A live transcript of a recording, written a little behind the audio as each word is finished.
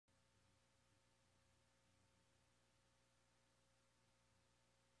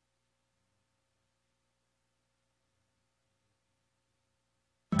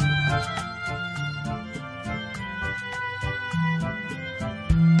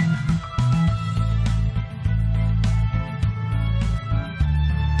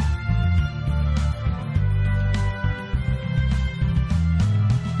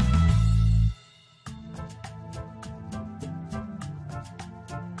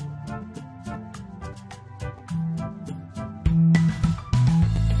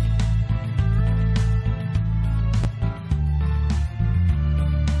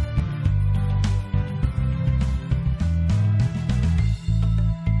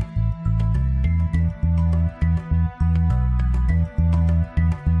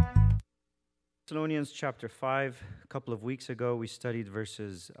Thessalonians chapter 5. A couple of weeks ago, we studied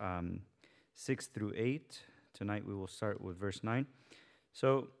verses 6 through 8. Tonight, we will start with verse 9.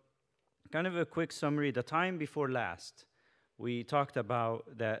 So, kind of a quick summary. The time before last, we talked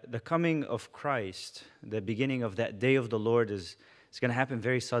about that the coming of Christ, the beginning of that day of the Lord is going to happen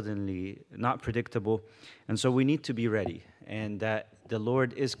very suddenly, not predictable. And so we need to be ready, and that the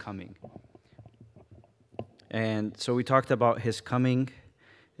Lord is coming. And so we talked about his coming,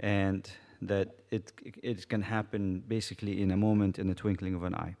 and that it can happen basically in a moment, in the twinkling of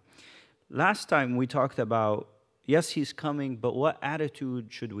an eye. Last time we talked about, yes, he's coming, but what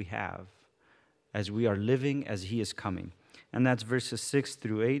attitude should we have as we are living as he is coming? And that's verses 6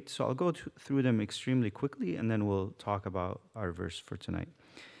 through 8. So I'll go through them extremely quickly, and then we'll talk about our verse for tonight.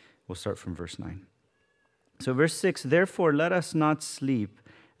 We'll start from verse 9. So verse 6, therefore let us not sleep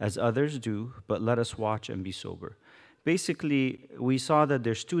as others do, but let us watch and be sober. Basically, we saw that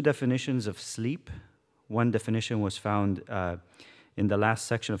there's two definitions of sleep. One definition was found in the last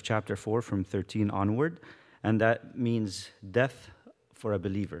section of chapter 4 from 13 onward, and that means death for a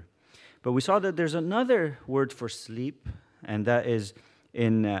believer. But we saw that there's another word for sleep, and that is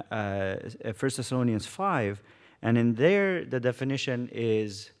in 1 Thessalonians 5, and in there the definition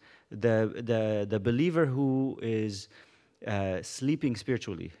is the believer who is sleeping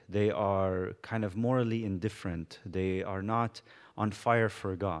spiritually. They are kind of morally indifferent. They are not on fire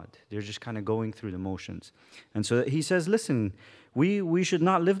for God. They're just kind of going through the motions. And so he says, listen, we should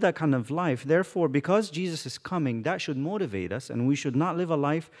not live that kind of life. Therefore, because Jesus is coming, that should motivate us, and we should not live a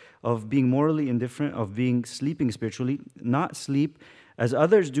life of being morally indifferent, of being sleeping spiritually, not sleep as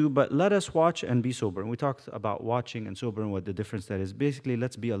others do, but let us watch and be sober. And we talked about watching and sober and what the difference that is. Basically,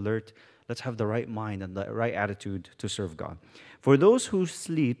 let's be alert. Let's have the right mind and the right attitude to serve God. For those who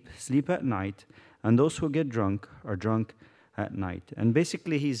sleep, sleep at night, and those who get drunk are drunk at night. And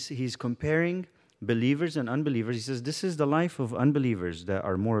basically, he's comparing believers and unbelievers. He says, this is the life of unbelievers that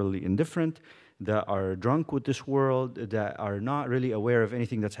are morally indifferent, that are drunk with this world, that are not really aware of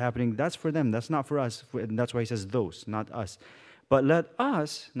anything that's happening. That's for them. That's not for us. And that's why he says those, not us. But let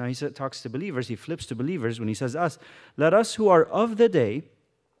us, now he talks to believers, he flips to believers when he says us, let us who are of the day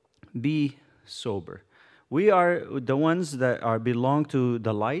be sober. We are the ones that belong to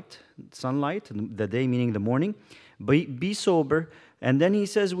the light, sunlight, the day meaning the morning. Be sober. And then he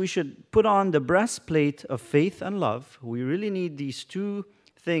says we should put on the breastplate of faith and love. We really need these two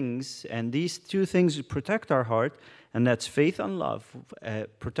things, and these two things protect our heart, and that's faith and love.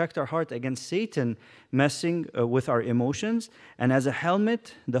 Protect our heart against Satan messing with our emotions, and as a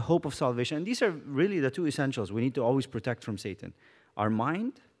helmet, the hope of salvation. And these are really the two essentials we need to always protect from Satan, our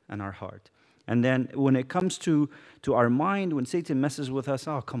mind and our heart. And then when it comes to our mind, when Satan messes with us,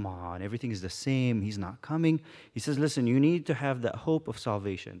 oh, come on, everything is the same, he's not coming. He says, listen, you need to have that hope of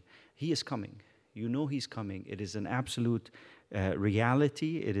salvation. He is coming. You know he's coming. It is an absolute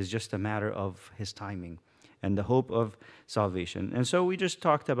reality. It is just a matter of his timing and the hope of salvation. And so we just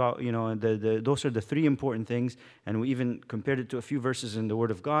talked about, those are the three important things, and we even compared it to a few verses in the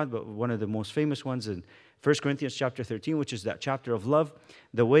Word of God, but one of the most famous ones in 1 Corinthians chapter 13, which is that chapter of love.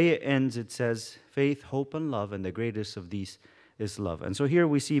 The way it ends, it says, faith, hope, and love, and the greatest of these is love. And so here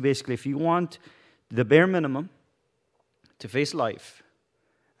we see basically if you want the bare minimum to face life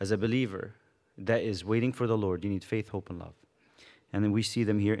as a believer that is waiting for the Lord, you need faith, hope, and love. And then we see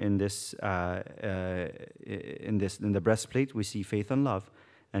them here in this, in the breastplate, we see faith and love,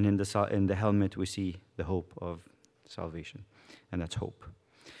 and in the helmet we see the hope of salvation, and that's hope.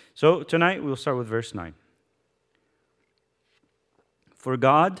 So tonight we'll start with verse 9. For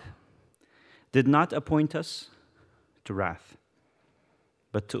God did not appoint us to wrath,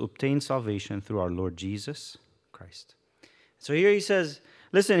 but to obtain salvation through our Lord Jesus Christ. So here he says,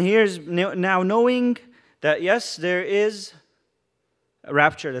 listen, here's now knowing that yes, there is a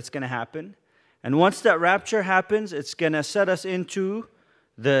rapture that's going to happen. And once that rapture happens, it's going to set us into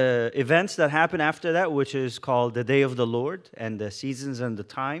the events that happen after that, which is called the day of the Lord, and the seasons and the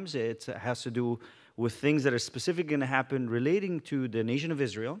times. It has to do with things that are specifically going to happen relating to the nation of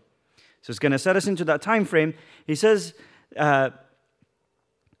Israel. So it's going to set us into that time frame. He says,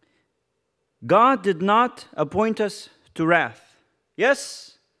 God did not appoint us to wrath.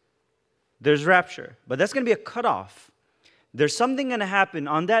 Yes, there's rapture, but that's going to be a cutoff. There's something going to happen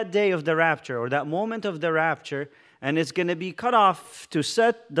on that day of the rapture, or that moment of the rapture, and it's going to be cut off to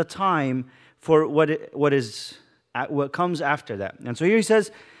set the time for what comes after that. And so here he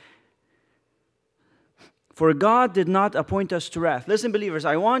says, for God did not appoint us to wrath. Listen, believers,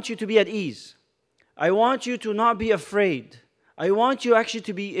 I want you to be at ease. I want you to not be afraid. I want you actually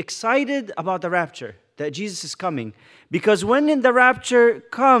to be excited about the rapture. that Jesus is coming. Because when the rapture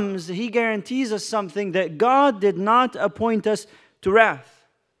comes, he guarantees us something, that God did not appoint us to wrath.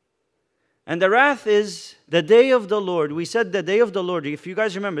 And the wrath is the day of the Lord. We said the day of the Lord. If you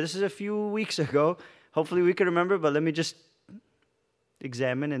guys remember, this is a few weeks ago. Hopefully we can remember, but let me just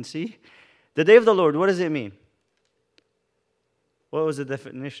examine and see. The day of the Lord, what does it mean? What was the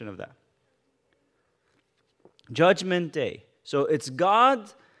definition of that? Judgment day. So it's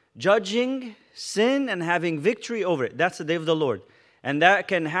God judging sin and having victory over it. That's the day of the Lord. And that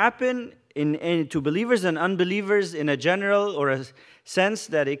can happen to believers and unbelievers in a general or a sense,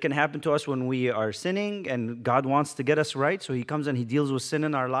 that it can happen to us when we are sinning and God wants to get us right. So he comes and he deals with sin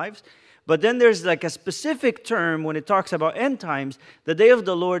in our lives. But then there's like a specific term when it talks about end times. The day of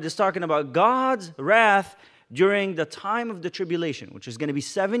the Lord is talking about God's wrath during the time of the tribulation, which is going to be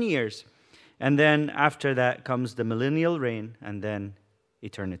 7 years. And then after that comes the millennial reign, and then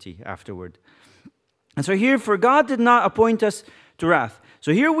eternity afterward. And so here, for God did not appoint us to wrath.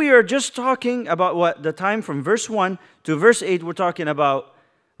 So here we are just talking about what the time from verse 1 to verse 8, we're talking about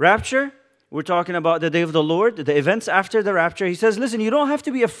rapture. We're talking about the day of the Lord, the events after the rapture. He says, listen, you don't have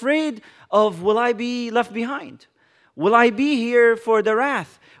to be afraid of, will I be left behind? Will I be here for the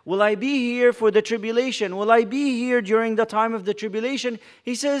wrath? Will I be here for the tribulation? Will I be here during the time of the tribulation?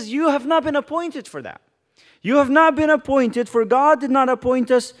 He says, you have not been appointed for that. You have not been appointed, for God did not appoint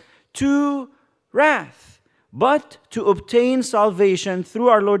us to wrath, but to obtain salvation through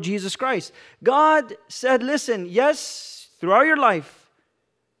our Lord Jesus Christ. God said, listen, yes, throughout your life,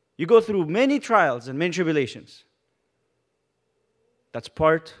 you go through many trials and many tribulations. That's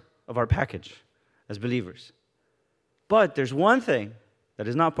part of our package as believers. But there's one thing that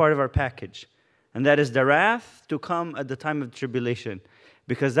is not part of our package, and that is the wrath to come at the time of tribulation,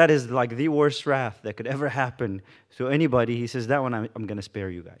 because that is like the worst wrath that could ever happen to anybody. He says, that one I'm going to spare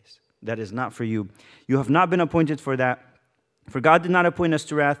you guys. That is not for you. You have not been appointed for that. For God did not appoint us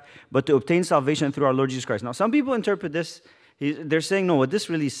to wrath, but to obtain salvation through our Lord Jesus Christ. Now, some people interpret this, they're saying, no, what this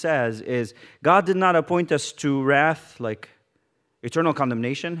really says is God did not appoint us to wrath, like eternal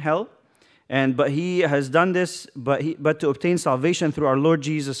condemnation, hell. But he has done this, but to obtain salvation through our Lord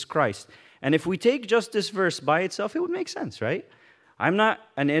Jesus Christ. And if we take just this verse by itself, it would make sense, right? I'm not,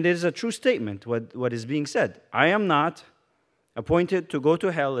 and it is a true statement, what is being said. I am not appointed to go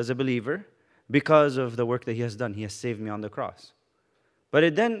to hell as a believer because of the work that he has done. He has saved me on the cross. But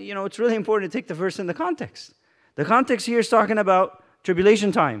it's really important to take the verse in the context. The context here is talking about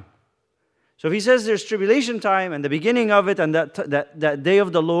tribulation time. So if he says there's tribulation time and the beginning of it and that day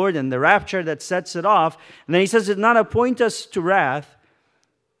of the Lord and the rapture that sets it off, and then he says did not appoint us to wrath,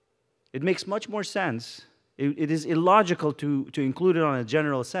 it makes much more sense. It is illogical to include it on a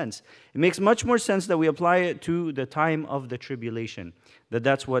general sense. It makes much more sense that we apply it to the time of the tribulation.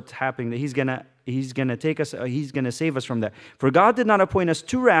 That's what's happening. That he's gonna take us. He's gonna save us from that. For God did not appoint us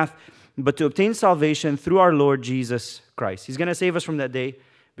to wrath, but to obtain salvation through our Lord Jesus Christ. He's gonna save us from that day,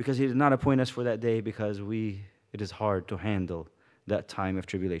 because he did not appoint us for that day, because it is hard to handle that time of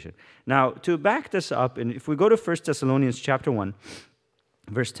tribulation. Now, to back this up, and if we go to 1 Thessalonians chapter 1,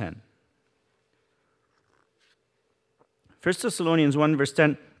 verse 10. 1 Thessalonians 1, verse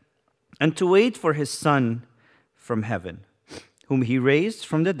 10, and to wait for his Son from heaven, whom he raised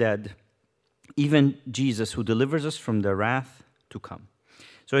from the dead, even Jesus, who delivers us from the wrath to come.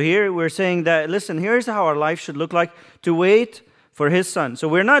 So here we're saying that, listen, here's how our life should look like, to wait for his Son. So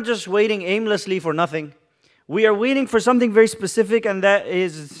we're not just waiting aimlessly for nothing. We are waiting for something very specific, and that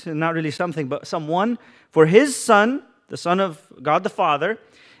is not really something, but someone, for his Son, the Son of God the Father.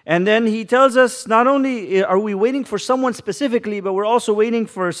 And then he tells us, not only are we waiting for someone specifically, but we're also waiting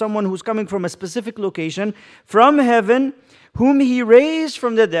for someone who's coming from a specific location, from heaven, whom he raised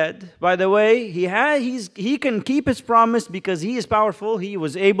from the dead. By the way, he can keep his promise because he is powerful. He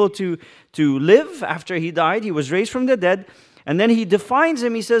was able to live after he died. He was raised from the dead. And then he defines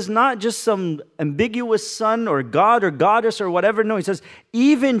him. He says, not just some ambiguous son or God or goddess or whatever. No, he says,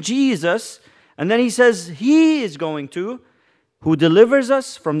 even Jesus. And then he says, he is going to, who delivers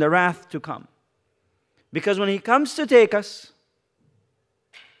us from the wrath to come. Because when he comes to take us,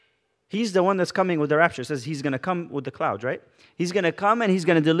 he's the one that's coming with the rapture. It says he's going to come with the clouds, right? He's going to come and he's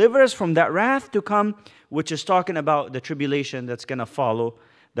going to deliver us from that wrath to come, which is talking about the tribulation that's going to follow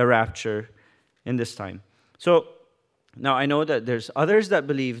the rapture in this time. So, now, I know that there's others that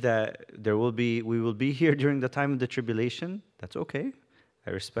believe that we will be here during the time of the tribulation. That's okay.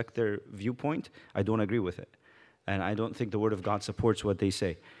 I respect their viewpoint. I don't agree with it. And I don't think the Word of God supports what they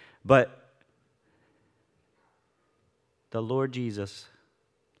say. But the Lord Jesus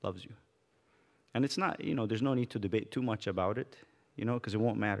loves you. And it's not, there's no need to debate too much about it, because it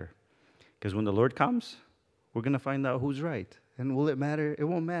won't matter. Because when the Lord comes, we're going to find out who's right. And will it matter? It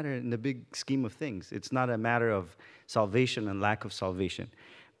won't matter in the big scheme of things. It's not a matter of salvation and lack of salvation.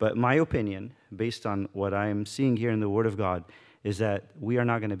 But my opinion, based on what I am seeing here in the Word of God, is that we are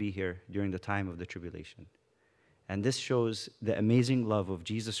not going to be here during the time of the tribulation. And this shows the amazing love of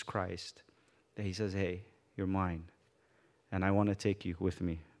Jesus Christ, that he says, hey, you're mine, and I want to take you with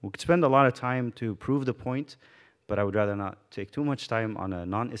me. We could spend a lot of time to prove the point, but I would rather not take too much time on a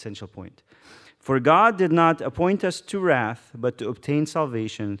non-essential point. For God did not appoint us to wrath, but to obtain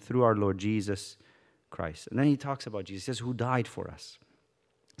salvation through our Lord Jesus Christ. And then he talks about Jesus. He says, who died for us.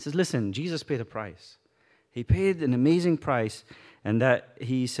 He says, listen, Jesus paid a price. He paid an amazing price, and that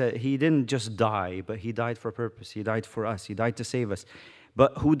he said he didn't just die, but he died for a purpose. He died for us. He died to save us.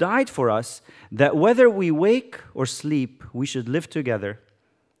 But who died for us, that whether we wake or sleep, we should live together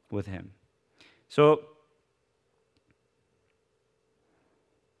with him. So,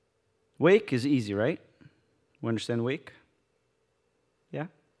 wake is easy, right? We understand wake? Yeah?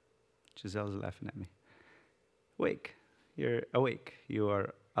 Giselle's laughing at me. Wake. You're awake. You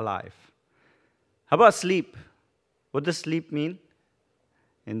are alive. How about sleep? What does sleep mean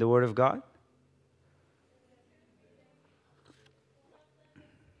in the Word of God?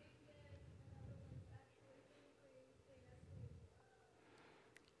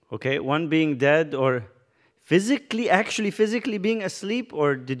 Okay, one being dead or actually physically being asleep,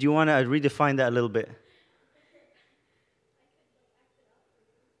 or did you want to redefine that a little bit?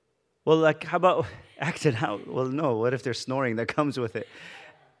 Well, like, how about act it out? Well, no, what if there's snoring that comes with it?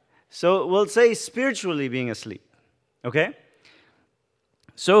 So we'll say spiritually being asleep, okay?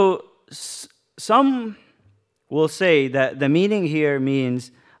 So some will say that the meaning here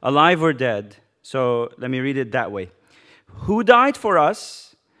means alive or dead. So let me read it that way. Who died for us,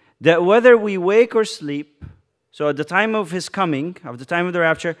 that whether we wake or sleep, so at the time of his coming, at the time of the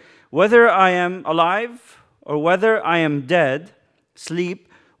rapture, whether I am alive or whether I am dead, sleep,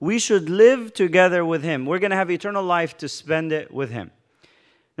 we should live together with him. We're going to have eternal life to spend it with him.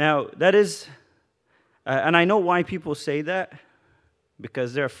 Now, that is, and I know why people say that,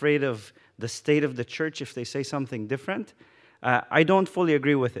 because they're afraid of the state of the church if they say something different. I don't fully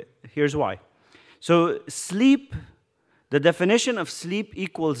agree with it. Here's why. So, sleep, the definition of sleep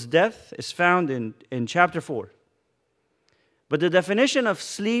equals death is found in chapter 4. But the definition of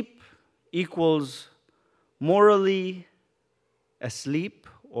sleep equals morally asleep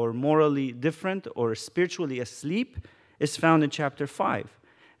or morally different or spiritually asleep is found in chapter 5.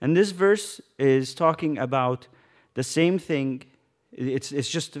 And this verse is talking about the same thing. It's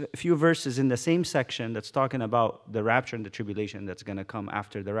just a few verses in the same section that's talking about the rapture and the tribulation that's going to come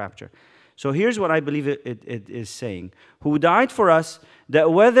after the rapture. So here's what I believe it is saying. Who died for us,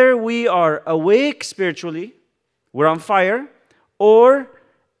 that whether we are awake spiritually, we're on fire, or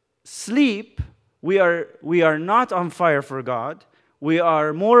sleep, we are not on fire for God, we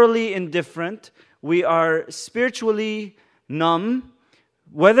are morally indifferent, we are spiritually numb,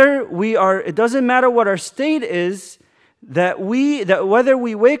 whether we are, it doesn't matter what our state is, that whether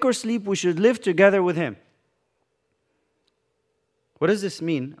we wake or sleep, we should live together with him. What does this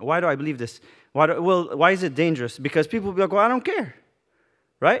mean? Why do I believe this? Why is it dangerous? Because people will be like, well, I don't care,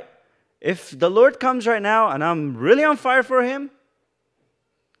 right? If the Lord comes right now and I'm really on fire for him,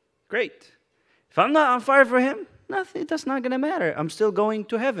 great. If I'm not on fire for him, nothing, that's not going to matter. I'm still going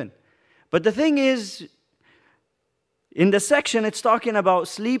to heaven. But the thing is, in the section, it's talking about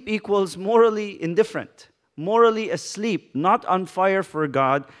sleep equals morally indifferent, morally asleep, not on fire for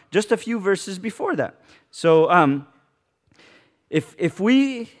God, just a few verses before that. So, if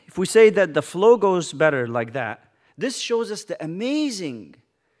we say that the flow goes better like that, this shows us the amazing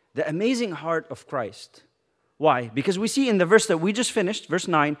heart of Christ. Why? Because we see in the verse that we just finished, verse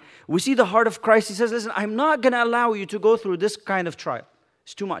 9, we see the heart of Christ. He says, listen, I'm not going to allow you to go through this kind of trial.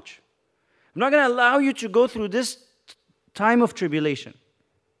 It's too much. I'm not going to allow you to go through this time of tribulation.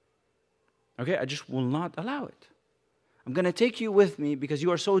 Okay, I just will not allow it. I'm going to take you with me because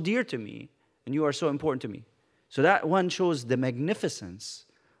you are so dear to me and you are so important to me. So that one shows the magnificence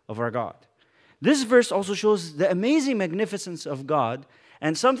of our God. This verse also shows the amazing magnificence of God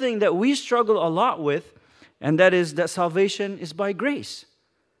and something that we struggle a lot with, and that is that salvation is by grace,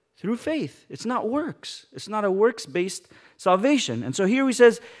 through faith. It's not works. It's not a works-based salvation. And so here he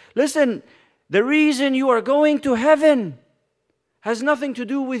says, listen, the reason you are going to heaven has nothing to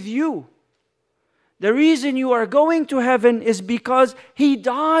do with you. The reason you are going to heaven is because he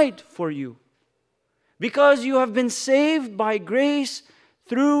died for you. Because you have been saved by grace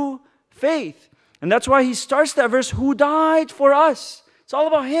through faith. And that's why he starts that verse, who died for us. It's all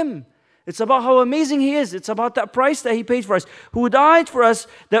about him. It's about how amazing He is. It's about that price that He paid for us, who died for us,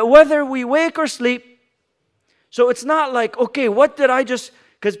 that whether we wake or sleep. So it's not like, okay, what did I just...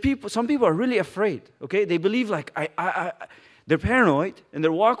 Because some people are really afraid, okay? They believe like, they're paranoid in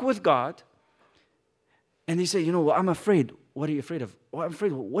their walk with God. And they say, you know, well, I'm afraid. What are you afraid of? Well, I'm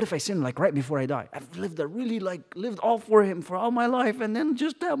afraid, what if I sin like right before I die? I've lived all for Him for all my life. And then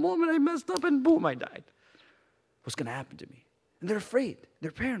just that moment I messed up and boom, I died. What's going to happen to me? And they're afraid.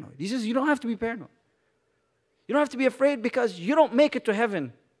 They're paranoid. He says, you don't have to be paranoid. You don't have to be afraid because you don't make it to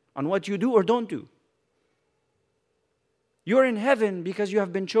heaven on what you do or don't do. You're in heaven because you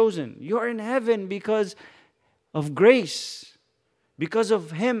have been chosen. You're in heaven because of grace, because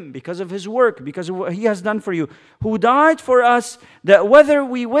of Him, because of His work, because of what He has done for you, who died for us, that whether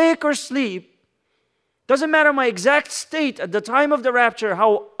we wake or sleep, doesn't matter my exact state at the time of the rapture,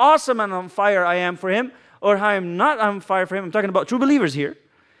 how awesome and on fire I am for Him, or how I'm not on fire for Him. I'm talking about true believers here.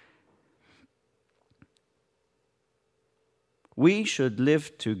 We should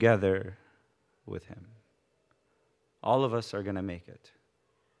live together with Him. All of us are going to make it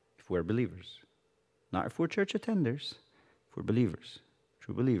if we're believers. Not if we're church attenders. If we're believers,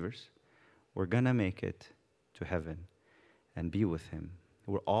 true believers, we're going to make it to heaven and be with Him.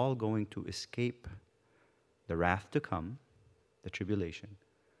 We're all going to escape the wrath to come, the tribulation.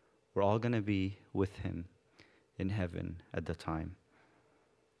 We're all going to be with Him in heaven at the time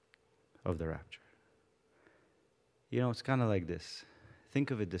of the rapture. You know, it's kind of like this.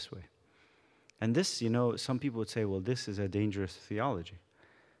 Think of it this way. And this, you know, some people would say, well, this is a dangerous theology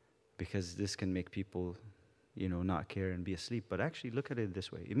because this can make people, you know, not care and be asleep. But actually, look at it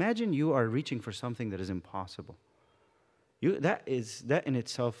this way. Imagine you are reaching for something that is impossible. That in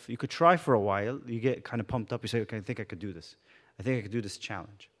itself, you could try for a while. You get kind of pumped up. You say, okay, I think I could do this. I think I could do this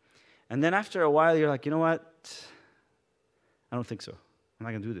challenge. And then after a while, you're like, you know what? I don't think so. I'm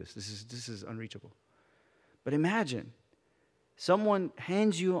not going to do this. This is unreachable. But imagine someone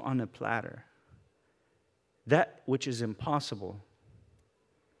hands you on a platter that which is impossible,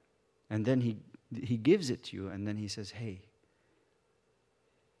 and then he gives it to you, and then he says, hey,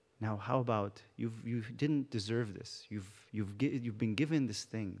 now how about you didn't deserve this. You've been given this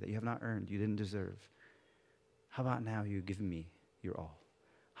thing that you have not earned, you didn't deserve. How about now you give me your all?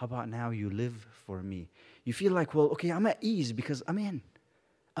 How about now you live for me? You feel like, well, okay, I'm at ease because I'm in.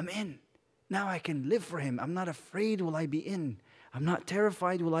 Now I can live for Him. I'm not afraid, will I be in? I'm not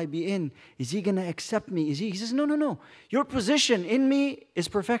terrified, will I be in? Is He going to accept me? He says, no. Your position in me is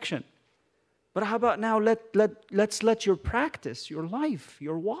perfection. But how about now let's let your practice, your life,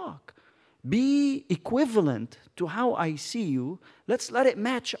 your walk be equivalent to how I see you. Let's let it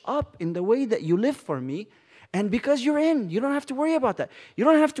match up in the way that you live for me. And because you're in, you don't have to worry about that. You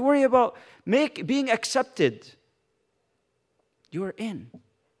don't have to worry about being accepted. You are in.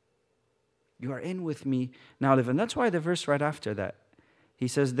 You are in with me now live. And that's why the verse right after that, he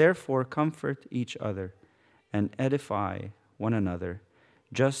says, therefore comfort each other and edify one another,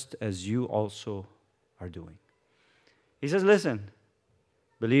 just as you also are doing. He says, listen,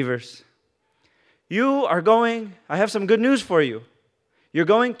 believers, I have some good news for you. You're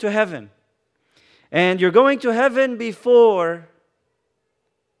going to heaven. And you're going to heaven before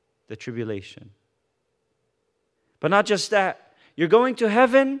the tribulation. But not just that. You're going to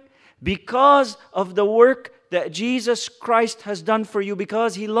heaven because of the work that Jesus Christ has done for you,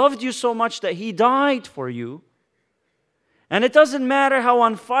 because He loved you so much that He died for you. And it doesn't matter how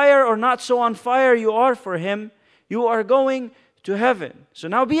on fire or not so on fire you are for Him, you are going to heaven. So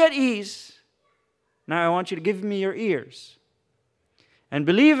now be at ease. Now I want you to give me your ears. And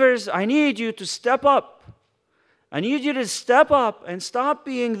believers, I need you to step up. I need you to step up and stop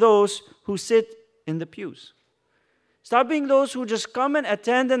being those who sit in the pews. Stop being those who just come and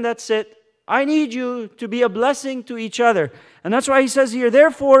attend and that's it. I need you to be a blessing to each other. And that's why he says here,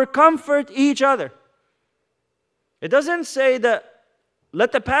 therefore, comfort each other. It doesn't say that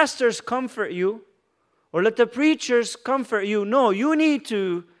let the pastors comfort you or let the preachers comfort you. No, you need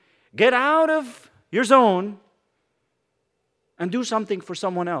to get out of your zone and do something for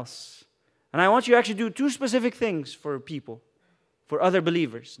someone else. And I want you to actually do two specific things for people. For other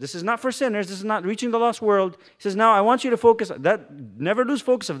believers. This is not for sinners. This is not reaching the lost world. He says, now I want you to focus, never lose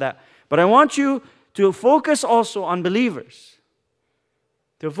focus of that. But I want you to focus also on believers.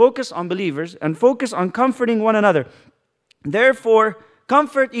 To focus on believers and focus on comforting one another. Therefore,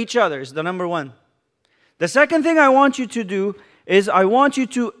 comfort each other is the number one. The second thing I want you to do is I want you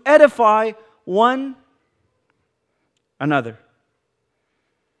to edify one another.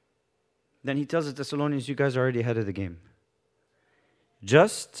 Then he tells the Thessalonians, you guys are already ahead of the game.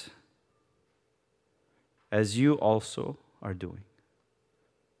 Just as you also are doing.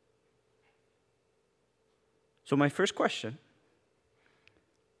 So my first question,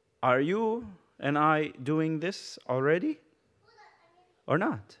 are you and I doing this already or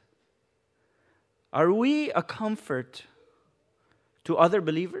not? Are we a comfort to other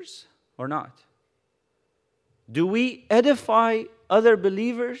believers or not? Do we edify other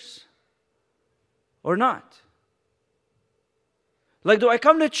believers or not? Like, do I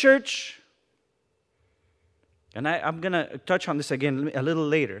come to church? And I'm going to touch on this again a little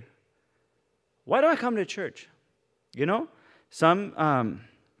later. Why do I come to church? You know, sometimes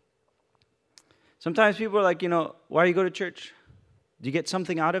people are like, why do you go to church? Do you get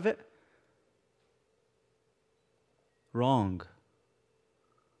something out of it? Wrong.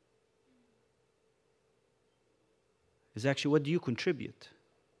 It's actually, what do you contribute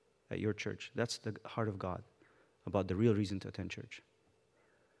at your church? That's the heart of God about the real reason to attend church.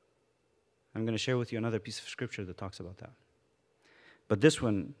 I'm going to share with you another piece of scripture that talks about that. But this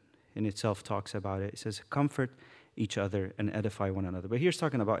one in itself talks about it. It says, comfort each other and edify one another. But here's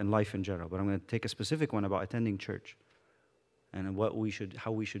talking about in life in general. But I'm going to take a specific one about attending church and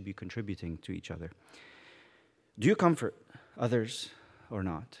how we should be contributing to each other. Do you comfort others or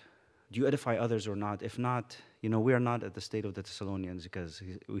not? Do you edify others or not? If not, we are not at the state of the Thessalonians, because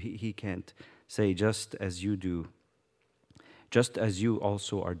he can't say just as you do, just as you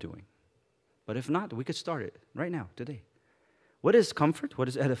also are doing. But if not, we could start it right now, today. What is comfort? What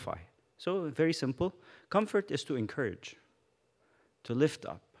is edify? So very simple. Comfort is to encourage, to lift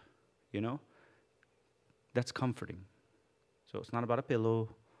up, That's comforting. So it's not about a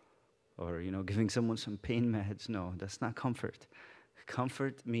pillow or, giving someone some pain meds. No, that's not comfort.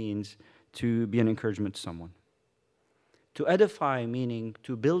 Comfort means to be an encouragement to someone. To edify, meaning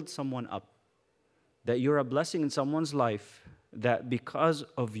to build someone up. That you're a blessing in someone's life, that because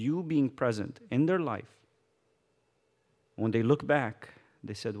of you being present in their life, when they look back,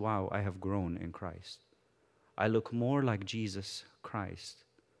 they said, wow, I have grown in Christ. I look more like Jesus Christ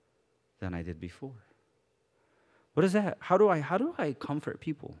than I did before. What is that? How do I comfort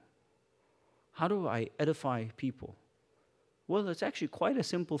people? How do I edify people? Well, it's actually quite a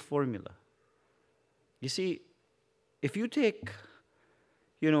simple formula. You see, if you take,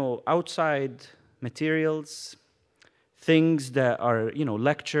 outside materials, things that are,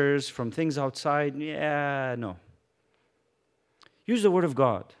 lectures from things outside, no. Use the Word of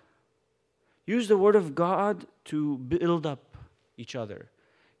God. Use the Word of God to build up each other.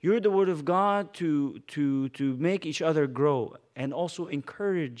 Use the Word of God to make each other grow and also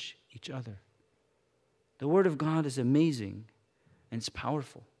encourage each other. The Word of God is amazing and it's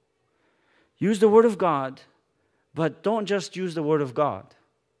powerful. Use the Word of God, but don't just use the Word of God.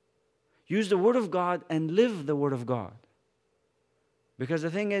 Use the Word of God and live the Word of God. Because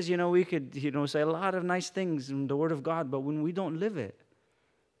the thing is, we could, say a lot of nice things in the Word of God, but when we don't live it,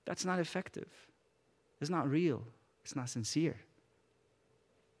 that's not effective. It's not real. It's not sincere.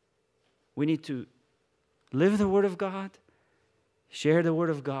 We need to live the Word of God, share the Word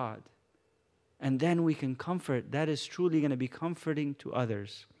of God, and then we can comfort. That is truly going to be comforting to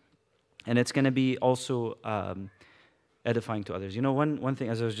others. And it's going to be also edifying to others. One thing,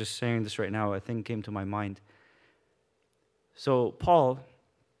 as I was just saying this right now, a thing came to my mind. So Paul,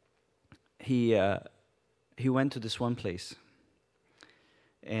 he went to this one place,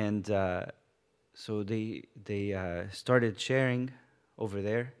 and so they started sharing over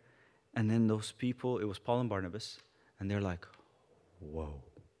there, and then those people, it was Paul and Barnabas, and they're like, whoa,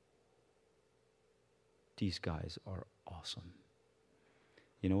 these guys are awesome.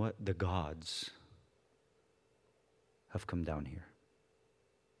 You know what? The gods have come down here.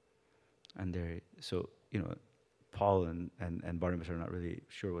 And Paul and Barnabas are not really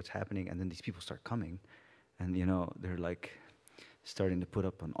sure what's happening, and then these people start coming, and they're like starting to put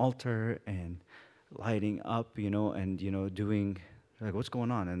up an altar and lighting up, and doing like, what's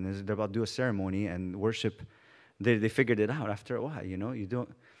going on? And they're about to do a ceremony and worship. They figured it out after a while. You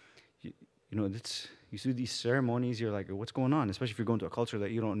see these ceremonies, you're like, what's going on? Especially if you're going to a culture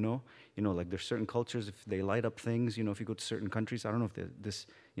that you don't know. Like there's certain cultures, if they light up things, if you go to certain countries, I don't know if this,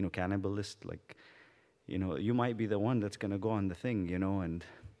 cannibalist, like, you might be the one that's going to go on the thing, and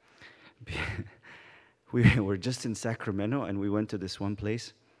we were just in Sacramento, and we went to this one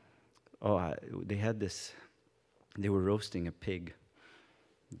place. They were roasting a pig.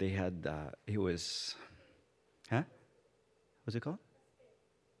 They had, what's it called?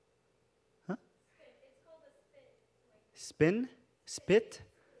 Huh? It's called a spit. Spit?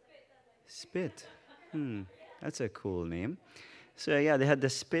 Spit. That's a cool name. So yeah, they had the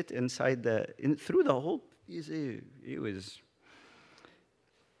spit inside through the whole piece. It was.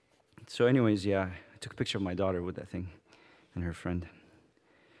 So anyways, yeah, I took a picture of my daughter with that thing and her friend.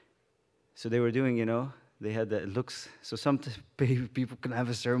 So they were doing, They had that, it looks, so some people can have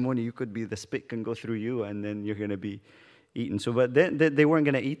a ceremony, you could be, the spit can go through you, and then you're going to be eaten. So, but then they weren't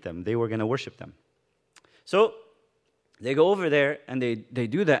going to eat them. They were going to worship them. So they go over there, and they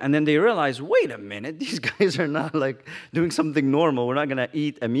do that, and then they realize, wait a minute, these guys are not like doing something normal. We're not going to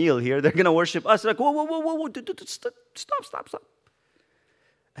eat a meal here. They're going to worship us. Like, whoa, stop.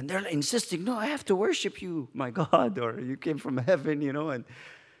 And they're insisting, no, I have to worship you, my God, or you came from heaven,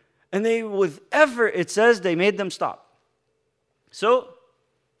 and they, with effort, it says, they made them stop. So,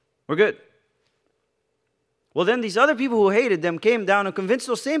 we're good. Well, then these other people who hated them came down and convinced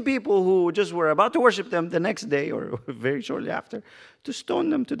those same people who just were about to worship them the next day or very shortly after to stone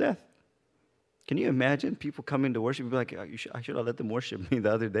them to death. Can you imagine people coming to worship? Be like, I should have let them worship me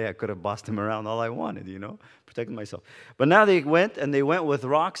the other day. I could have bossed them around all I wanted, protected myself. But now they went with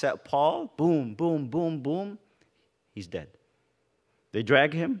rocks at Paul. Boom, boom, boom, boom. He's dead. They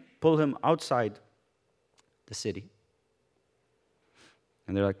drag him, pull him outside the city.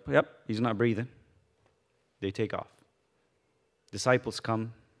 And they're like, yep, he's not breathing. They take off. Disciples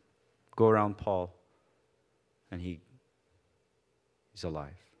come, go around Paul, and he's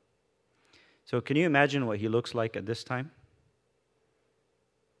alive. So can you imagine what he looks like at this time?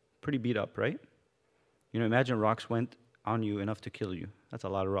 Pretty beat up, right? Imagine rocks went on you enough to kill you. That's a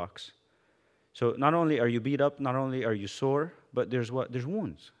lot of rocks. So not only are you beat up, not only are you sore, but there's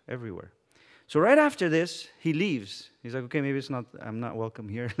wounds everywhere. So right after this, he leaves. He's like, okay, maybe I'm not welcome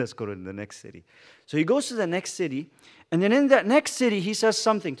here. Let's go to the next city. So he goes to the next city, and then in that next city, he says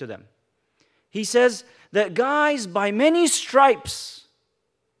something to them. He says that, guys, by many stripes,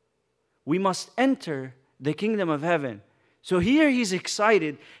 we must enter the kingdom of heaven. So here he's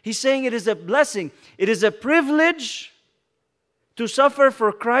excited. He's saying it is a blessing. It is a privilege to suffer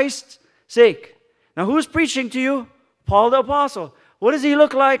for Christ's sake. Now, who's preaching to you? Paul the Apostle. What does he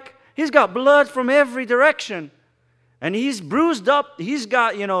look like? He's got blood from every direction. And he's bruised up. He's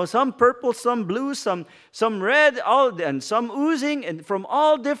got, some purple, some blue, some red, and some oozing, and from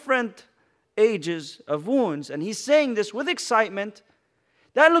all different ages of wounds. And he's saying this with excitement.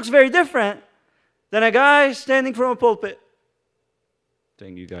 That looks very different than a guy standing from a pulpit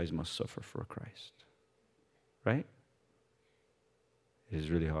saying, you guys must suffer for Christ. Right? It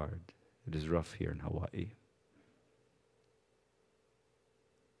is really hard. It is rough here in Hawaii.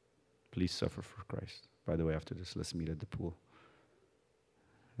 Please suffer for Christ. By the way, after this, let's meet at the pool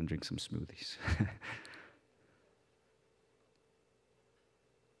and drink some smoothies.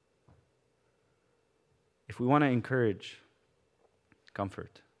 If we want to encourage,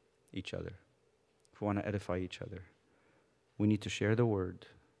 comfort each other, if we want to edify each other, we need to share the word,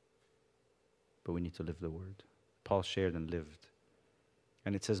 but we need to live the word. Paul shared and lived.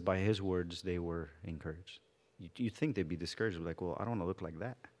 And it says by his words they were encouraged. You'd think they'd be discouraged, like, well, I don't want to look like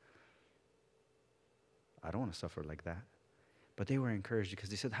that. I don't want to suffer like that. But they were encouraged because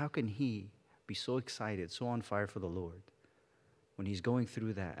they said, how can he be so excited, so on fire for the Lord when he's going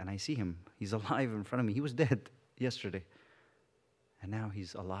through that? And I see him. He's alive in front of me. He was dead yesterday. And now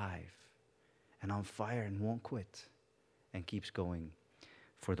he's alive and on fire and won't quit and keeps going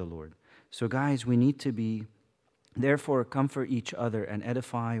for the Lord. So guys, we need to be, therefore, comfort each other and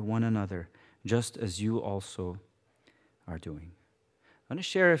edify one another, just as you also are doing. I'm going to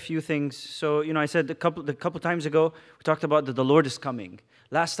share a few things. So, I said a couple times ago, we talked about that the Lord is coming.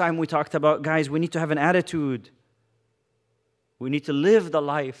 Last time we talked about, guys, we need to have an attitude. We need to live the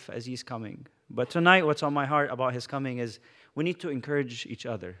life as he's coming. But tonight, what's on my heart about his coming is we need to encourage each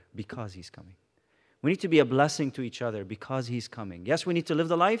other because he's coming. We need to be a blessing to each other because he's coming. Yes, we need to live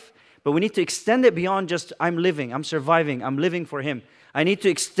the life, but we need to extend it beyond just I'm living, I'm surviving, I'm living for him. I need to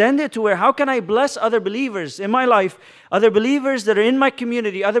extend it to where how can I bless other believers in my life, other believers that are in my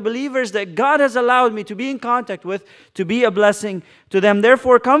community, other believers that God has allowed me to be in contact with, to be a blessing to them.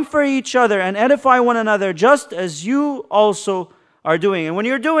 Therefore, comfort each other and edify one another just as you also are doing. And when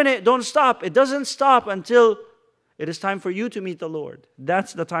you're doing it, don't stop. It doesn't stop until it is time for you to meet the Lord.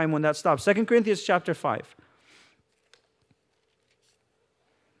 That's the time when that stops. 2 Corinthians chapter 5.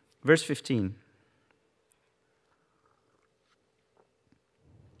 Verse 15.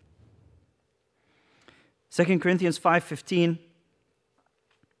 Second Corinthians 5:15.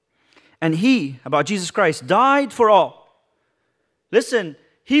 And he, about Jesus Christ, died for all. Listen,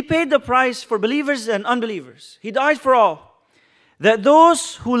 he paid the price for believers and unbelievers. He died for all. That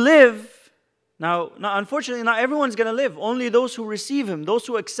those who live, now, unfortunately, not everyone's going to live. Only those who receive him, those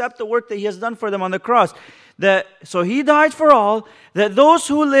who accept the work that he has done for them on the cross. So he died for all, that those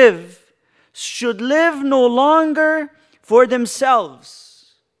who live should live no longer for themselves.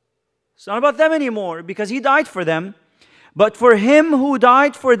 It's not about them anymore because he died for them, but for him who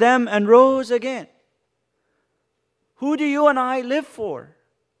died for them and rose again. Who do you and I live for?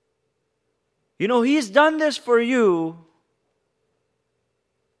 You know, He's done this for you.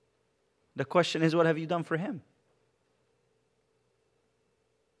 The question is, what have you done for Him?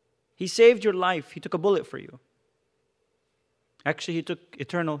 He saved your life. He took a bullet for you. Actually, He took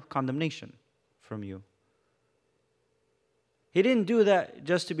eternal condemnation from you. He didn't do that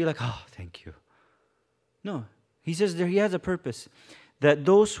just to be like, oh, thank you. No. He says there He has a purpose. That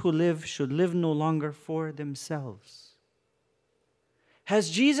those who live should live no longer for themselves. Has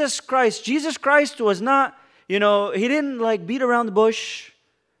Jesus Christ was not, He didn't like beat around the bush.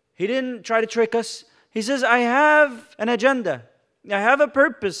 He didn't try to trick us. He says, I have an agenda. I have a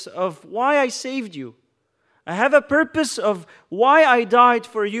purpose of why I saved you. I have a purpose of why I died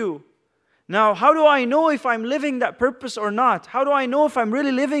for you. Now, how do I know if I'm living that purpose or not? How do I know if I'm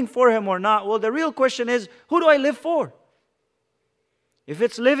really living for Him or not? Well, the real question is, who do I live for? If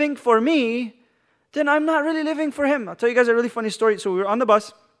it's living for me, then I'm not really living for Him. I'll tell you guys a really funny story. So we were on the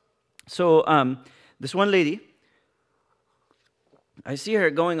bus. So this one lady, I see her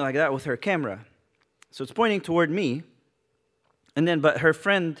going like that with her camera. So it's pointing toward me. And then, but her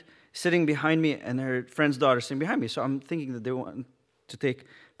friend sitting behind me and her friend's daughter sitting behind me. So I'm thinking that they want to take a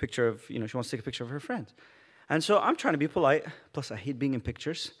picture of, she wants to take a picture of her friend. And so I'm trying to be polite. Plus, I hate being in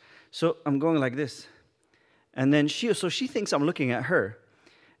pictures. So I'm going like this. And then she thinks I'm looking at her.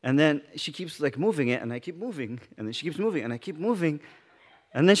 And then she keeps like moving it, and I keep moving. And then she keeps moving, and I keep moving.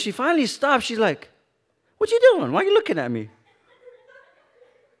 And then she finally stops. She's like, what you doing? Why are you looking at me?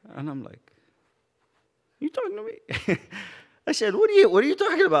 And I'm like, you talking to me? I said, what are you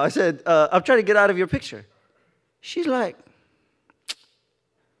talking about? I said, I'm trying to get out of your picture. She's like,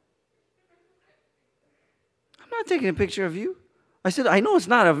 I'm not taking a picture of you. I said, I know it's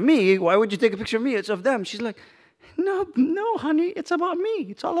not of me. Why would you take a picture of me? It's of them. She's like, no, honey, it's about me.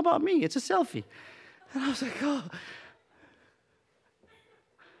 It's all about me. It's a selfie. And I was like, oh.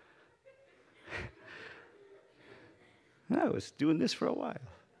 I was doing this for a while.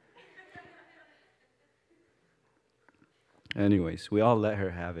 Anyways, we all let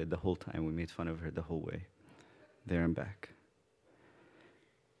her have it the whole time. We made fun of her the whole way, there and back.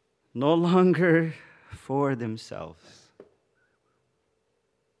 No longer for themselves.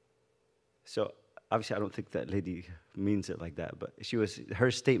 So, obviously, I don't think that lady means it like that, but her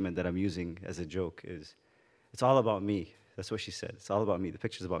statement that I'm using as a joke is, it's all about me. That's what she said. It's all about me. The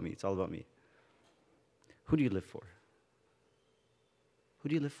picture's about me. It's all about me. Who do you live for? Who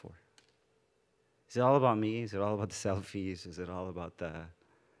do you live for? Is it all about me? Is it all about the selfies? Is it all about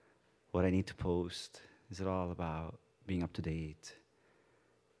what I need to post? Is it all about being up to date?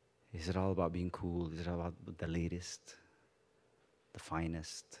 Is it all about being cool? Is it all about the latest, the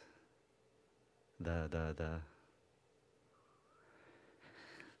finest,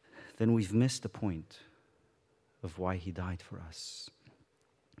 Then we've missed the point of why He died for us.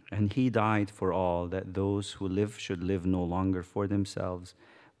 And He died for all, that those who live should live no longer for themselves,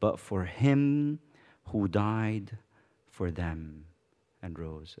 but for Him who died for them and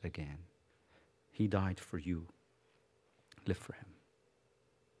rose again. He died for you. Live for Him.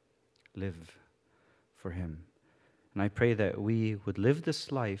 Live for Him. And I pray that we would live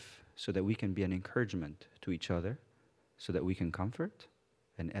this life so that we can be an encouragement to each other, so that we can comfort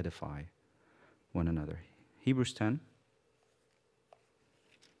and edify one another. Hebrews 10.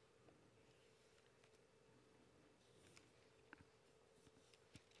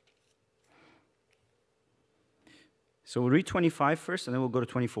 So we'll read 25 first, and then we'll go to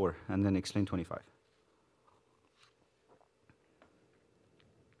 24, and then explain 25.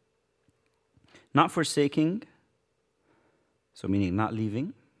 Not forsaking, so meaning not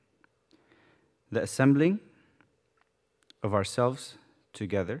leaving, the assembling of ourselves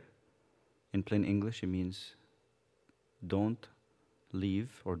together. In plain English, it means don't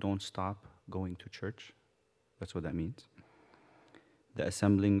leave or don't stop going to church. That's what that means. The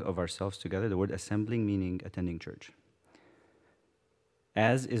assembling of ourselves together, the word assembling meaning attending church.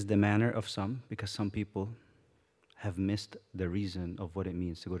 As is the manner of some, because some people have missed the reason of what it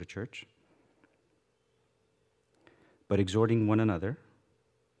means to go to church. But exhorting one another,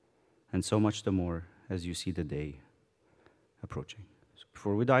 and so much the more as you see the day approaching. So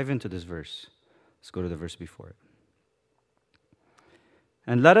before we dive into this verse, let's go to the verse before it.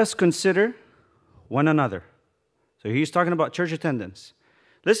 And let us consider one another. So he's talking about church attendance.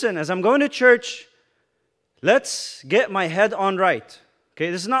 Listen, as I'm going to church, let's get my head on right. Okay,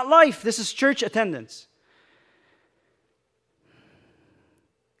 this is not life, this is church attendance.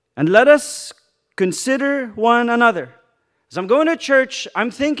 And let us consider one another. As I'm going to church, I'm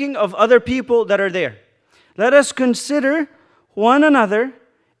thinking of other people that are there. Let us consider one another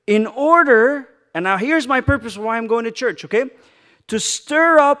in order and now here's my purpose why I'm going to church, okay? To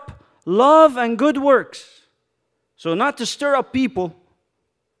stir up love and good works. So not to stir up people,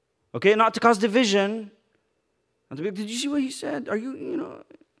 okay? Not to cause division. Not to be, did you see what he said? Are you?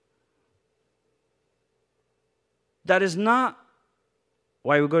 That is not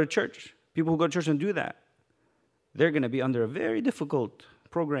why we go to church. People who go to church and do that, they're going to be under a very difficult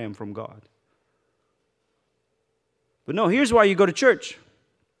program from God. But no, here's why you go to church.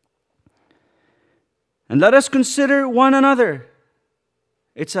 And let us consider one another.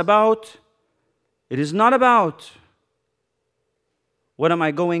 It is not about what am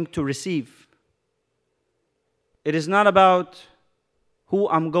I going to receive. It is not about who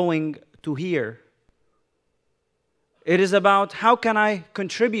I'm going to hear. It is about how can I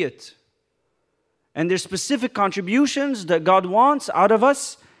contribute. And there's specific contributions that God wants out of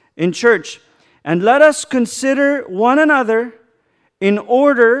us in church. And let us consider one another in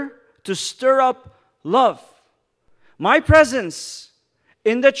order to stir up love. My presence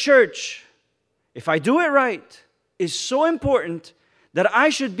in the church, if I do it right, is so important that I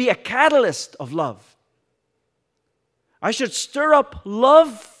should be a catalyst of love. I should stir up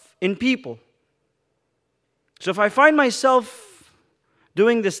love in people. So if I find myself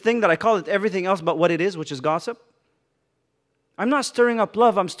doing this thing that I call it everything else but what it is, which is gossip, I'm not stirring up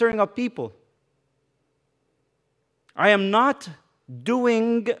love, I'm stirring up people. I am not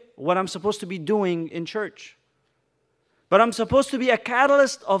doing what I'm supposed to be doing in church. But I'm supposed to be a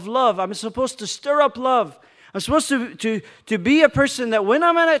catalyst of love. I'm supposed to stir up love. I'm supposed to be a person that when I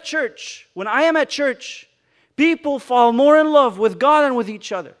am at church, people fall more in love with God and with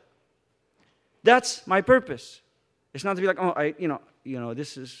each other. That's my purpose. It's not to be like,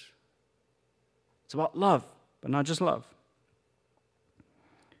 it's about love, but not just love.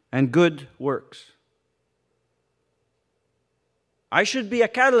 And good works. I should be a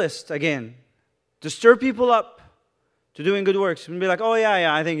catalyst, again, to stir people up to doing good works. And be like, oh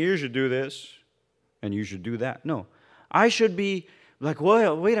yeah, I think you should do this, and you should do that. No. I should be like,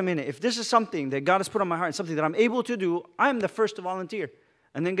 well, wait a minute. If this is something that God has put on my heart, something that I'm able to do, I'm the first to volunteer.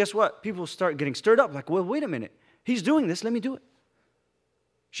 And then guess what? People start getting stirred up. Like, well, wait a minute. He's doing this, let me do it.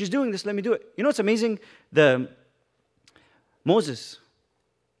 She's doing this, let me do it. You know what's amazing? Moses,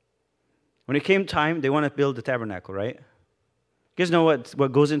 when it came time, they want to build the tabernacle, right? You guys know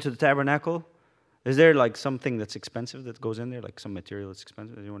what goes into the tabernacle? Is there like something that's expensive that goes in there? Like some material that's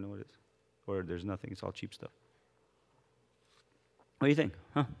expensive? Does anyone know what it is? Or there's nothing, it's all cheap stuff? What do you think?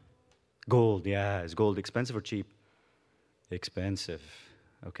 Huh? Gold, yeah. Is gold expensive or cheap? Expensive,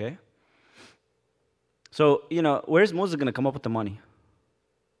 okay? So, where's Moses going to come up with the money?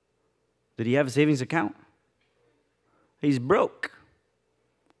 Did he have a savings account? He's broke.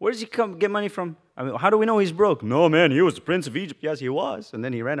 Where does he get money from? I mean, how do we know he's broke? No, man, he was the prince of Egypt. Yes, he was. And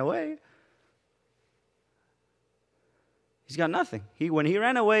then he ran away. He's got nothing. When he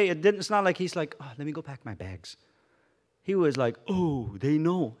ran away, it's not like he's like, oh, let me go pack my bags. He was like, oh, they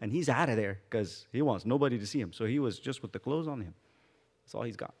know. And he's out of there because he wants nobody to see him. So he was just with the clothes on him. That's all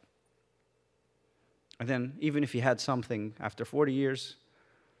he's got. And then even if he had something after 40 years,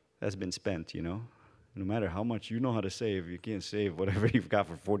 that's been spent, No matter how much you know how to save, you can't save whatever you've got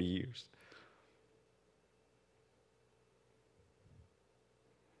for 40 years.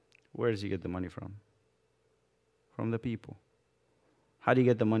 Where does he get the money from? From the people. How do you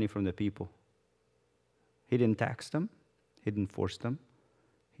get the money from the people? He didn't tax them. He didn't force them.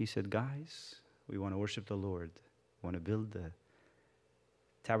 He said, guys, we want to worship the Lord. We want to build the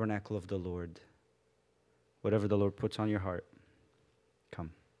tabernacle of the Lord. Whatever the Lord puts on your heart,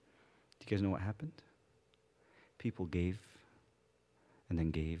 come. Do you guys know what happened? People gave, and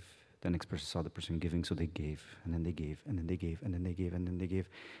then gave. The next person saw the person giving, so they gave, and then they gave, and then they gave, and then they gave, and then they gave.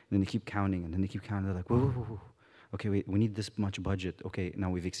 And then they keep counting, and then they keep counting. They're like, whoa. Okay, wait, we need this much budget. Okay, now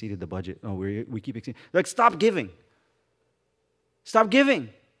we've exceeded the budget. Oh, we keep exceeding. Like, stop giving. Stop giving.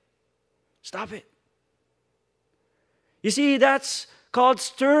 Stop it. You see, that's called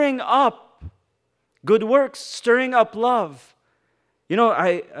stirring up good works, stirring up love.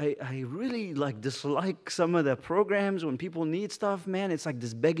 I really dislike some of the programs when people need stuff, man. It's like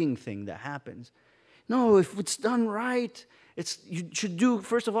this begging thing that happens. No, if it's done right, you should do,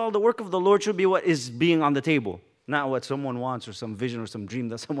 first of all, the work of the Lord should be what is being on the table, not what someone wants or some vision or some dream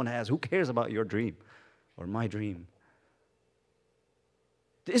that someone has. Who cares about your dream or my dream?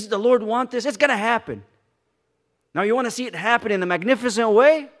 Does the Lord want this? It's going to happen. Now, you want to see it happen in a magnificent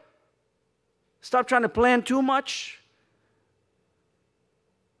way? Stop trying to plan too much.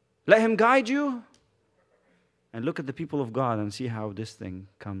 Let Him guide you. And look at the people of God and see how this thing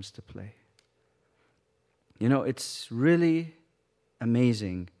comes to play. It's really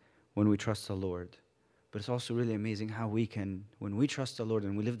amazing when we trust the Lord. But it's also really amazing how we can, when we trust the Lord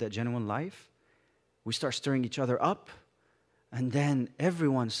and we live that genuine life, we start stirring each other up, and then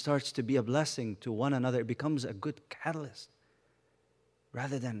everyone starts to be a blessing to one another. It becomes a good catalyst,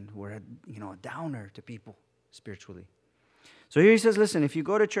 rather than we're a downer to people spiritually. So here he says, listen, if you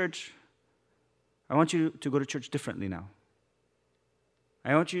go to church, I want you to go to church differently now.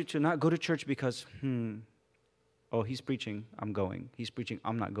 I want you to not go to church because, oh, he's preaching, I'm going. He's preaching,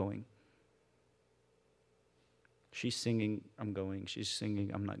 I'm not going. She's singing, I'm going. She's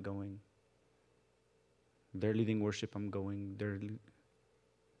singing, I'm not going. They're leading worship, I'm going.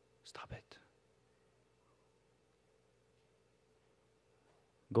 Stop it.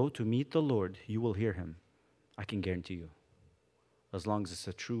 Go to meet the Lord, you will hear Him. I can guarantee you. As long as it's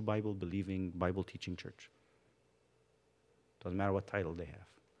a true Bible-believing, Bible-teaching church. Doesn't matter what title they have.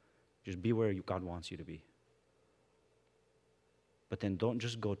 Just be where God wants you to be. But then don't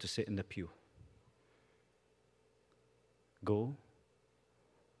just go to sit in the pew. Go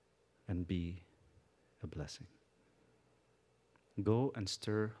and be a blessing. Go and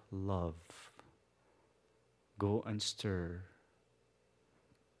stir love. Go and stir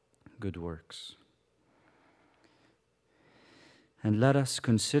good works. And let us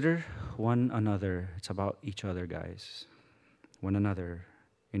consider one another. It's about each other, guys. One another,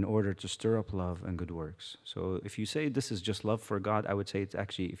 in order to stir up love and good works. So if you say this is just love for God, I would say it's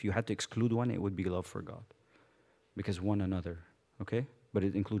actually, if you had to exclude one, it would be love for God. Because one another, okay? But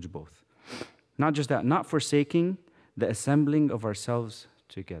it includes both. Not just that, not forsaking the assembling of ourselves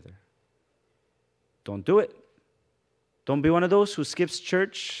together. Don't do it. Don't be one of those who skips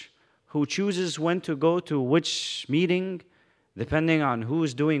church, who chooses when to go to which meeting, depending on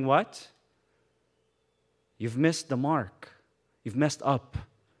who's doing what. You've missed the mark. You've messed up.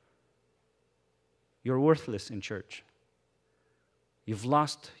 You're worthless in church. You've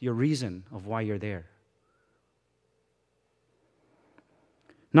lost your reason of why you're there.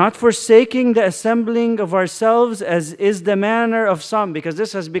 Not forsaking the assembling of ourselves, as is the manner of some, because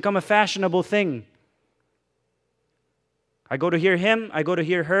this has become a fashionable thing. I go to hear him, I go to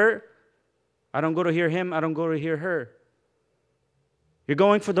hear her. I don't go to hear him, I don't go to hear her. You're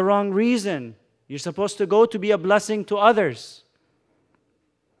going for the wrong reason. You're supposed to go to be a blessing to others.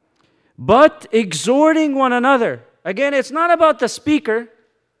 But exhorting one another. Again, it's not about the speaker.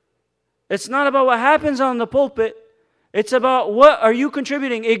 It's not about what happens on the pulpit. It's about what are you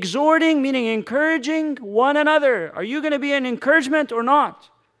contributing. Exhorting, meaning encouraging one another. Are you going to be an encouragement or not?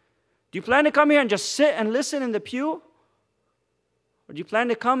 Do you plan to come here and just sit and listen in the pew? Or do you plan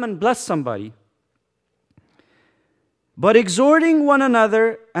to come and bless somebody? But exhorting one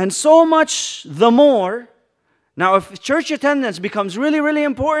another, and so much the more. Now, if church attendance becomes really, really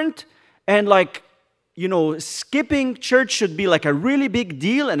important, and skipping church should be like a really big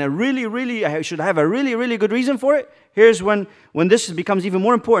deal, and I should have a really, really good reason for it. Here's when this becomes even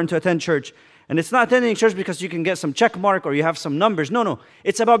more important to attend church. And it's not attending church because you can get some check mark or you have some numbers. No.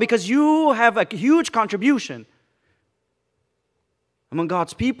 It's about because you have a huge contribution among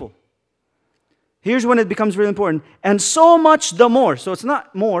God's people. Here's when it becomes really important. And so much the more. So it's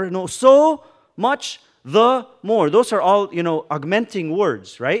not more. No, so much the more. Those are all, augmenting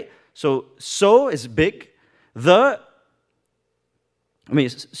words, right? So is big.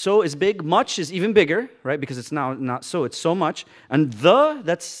 So is big. Much is even bigger, right? Because it's now not so. It's so much. And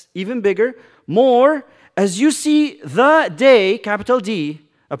that's even bigger. More, as you see the day, capital D,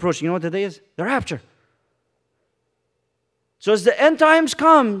 approaching. You know what the day is? The rapture. So as the end times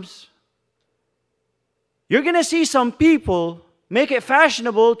comes, you're going to see some people make it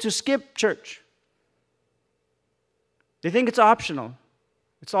fashionable to skip church. They think it's optional.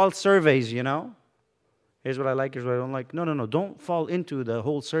 It's all surveys, Here's what I like, here's what I don't like. No. Don't fall into the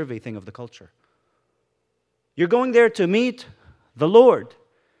whole survey thing of the culture. You're going there to meet the Lord.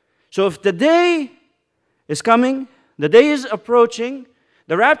 So if the day is coming, the day is approaching,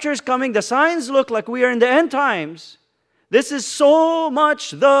 the rapture is coming, the signs look like we are in the end times, this is so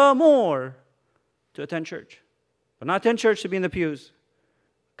much the more to attend church. But not attend church to be in the pews,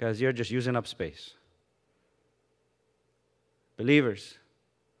 because you're just using up space. Believers,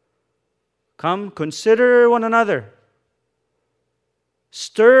 come, consider one another.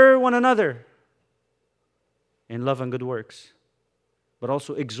 Stir one another in love and good works, but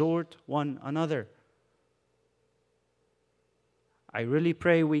also exhort one another. I really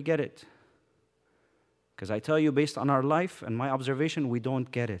pray we get it. Because I tell you, based on our life and my observation, we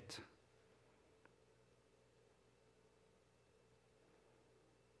don't get it.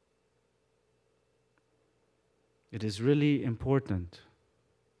 It is really important.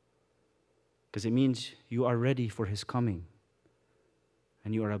 Because it means you are ready for His coming.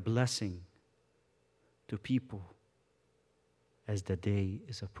 And you are a blessing to people as the day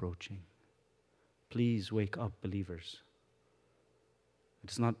is approaching. Please wake up, believers.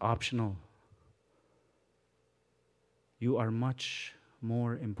 It's not optional. You are much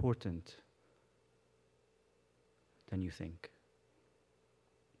more important than you think.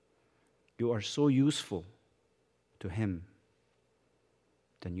 You are so useful to Him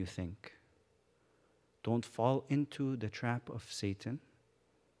than you think. Don't fall into the trap of Satan,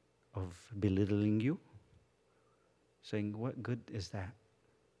 of belittling you, saying, what good is that?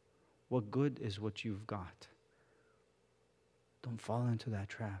 What good is what you've got? Don't fall into that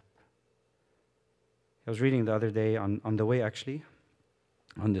trap. I was reading the other day on the way, actually,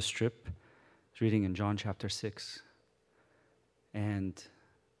 on this trip. I was reading in John chapter 6. And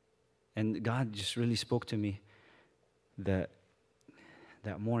God just really spoke to me that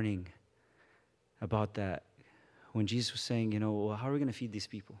morning about that, when Jesus was saying, well, how are we going to feed these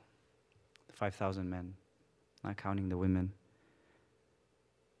people? The 5,000 men, not counting the women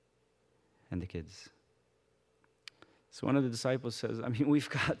and the kids. So one of the disciples says, we've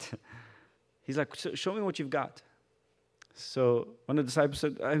got, he's like, show me what you've got. So one of the disciples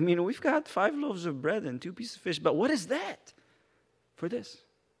said, we've got 5 loaves of bread and 2 pieces of fish, but what is that for this?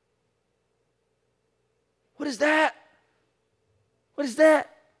 What is that? What is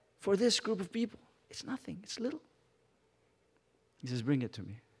that for this group of people? It's nothing. It's little. He says, bring it to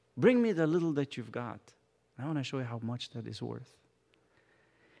me. Bring me the little that you've got. I want to show you how much that is worth.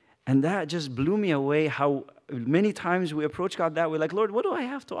 And that just blew me away, how many times we approach God that way. Like, Lord, what do I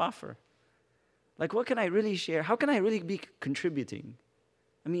have to offer? Like, what can I really share? How can I really be contributing?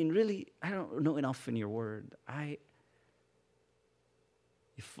 Really, I don't know enough in your word.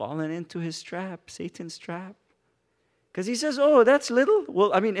 You've fallen into his trap, Satan's trap. Because he says, oh, that's little?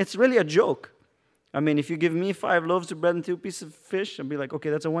 Well, it's really a joke. If you give me 5 loaves of bread and 2 pieces of fish, I'll be like, okay,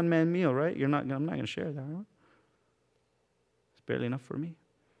 that's a one-man meal, right? I'm not going to share that. Right? It's barely enough for me.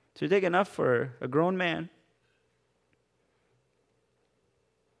 So you take enough for a grown man.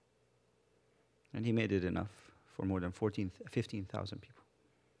 And he made it enough for more than 15,000 people.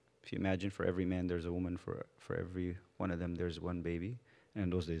 If you imagine, for every man there's a woman, for every one of them there's one baby. And in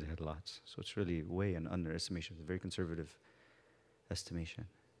those days they had lots. So it's really way an underestimation. It's a very conservative estimation.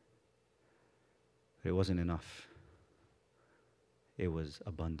 But it wasn't enough. It was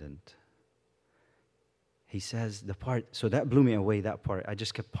abundant. He says so that blew me away, that part. I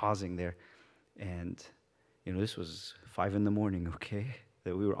just kept pausing there. And, this was 5 a.m, okay,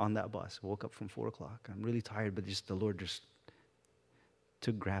 that we were on that bus. Woke up from 4 o'clock. I'm really tired, but just the Lord just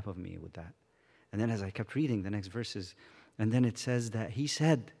took grab of me with that. And then as I kept reading the next verses, and then it says that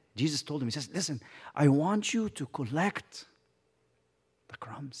Jesus told him, he says, listen, I want you to collect the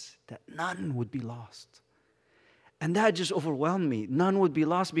crumbs, that none would be lost. And that just overwhelmed me. None would be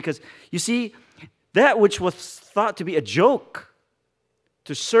lost because, you see, that which was thought to be a joke,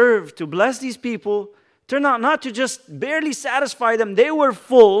 to serve, to bless these people, turned out not to just barely satisfy them. They were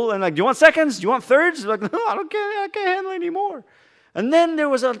full and like, do you want seconds? Do you want thirds? Like, no, I can't handle anymore. And then there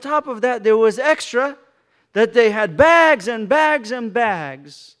was on top of that, there was extra, that they had bags and bags and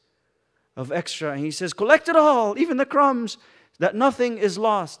bags of extra. And he says, collect it all, even the crumbs, that nothing is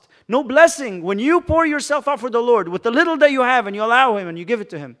lost. No blessing. When you pour yourself out for the Lord with the little that you have and you allow Him and you give it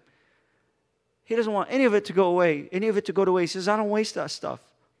to Him, He doesn't want any of it to go away, any of it to go to waste. He says, I don't waste that stuff.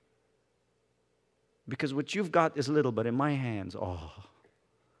 Because what you've got is little, but in my hands,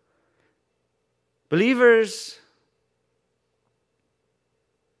 Believers,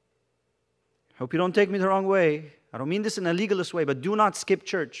 hope you don't take me the wrong way. I don't mean this in a legalist way, but do not skip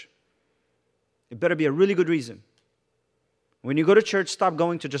church. It better be a really good reason. When you go to church, stop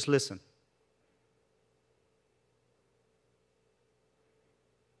going to just listen.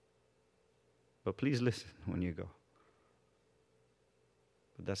 But please listen when you go.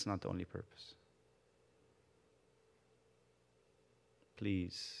 But that's not the only purpose.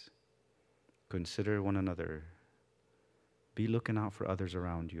 Please consider one another. Be looking out for others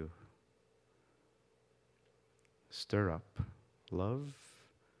around you. Stir up love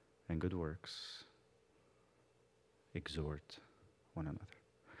and good works. Exhort one another.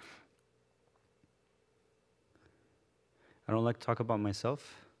 I don't like to talk about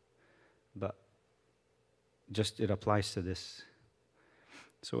myself, but just it applies to this.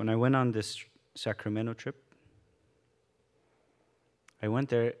 So when I went on this Sacramento trip, I went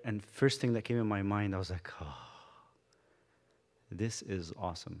there, and first thing that came in my mind, I was like, this is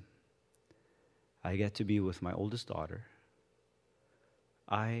awesome. I get to be with my oldest daughter.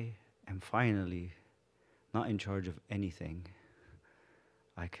 I am finally not in charge of anything.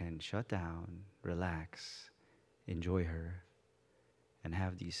 I can shut down, relax, enjoy her, and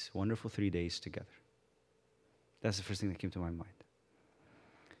have these wonderful 3 days together. That's the first thing that came to my mind.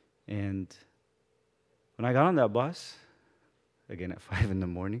 And when I got on that bus, again at 5 in the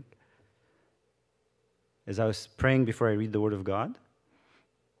morning, as I was praying before I read the Word of God,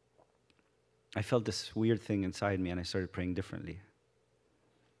 I felt this weird thing inside me, and I started praying differently.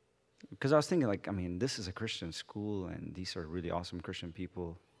 Because I was thinking, like, I mean, this is a Christian school, and these are really awesome Christian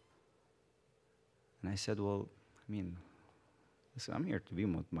people. And I said, well, I mean, listen, I'm here to be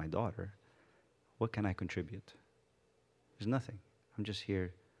with my daughter. What can I contribute? There's nothing. I'm just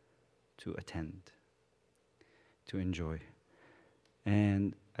here to attend, to enjoy.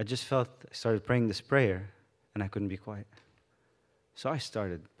 And I just felt, I started praying this prayer, and I couldn't be quiet. So I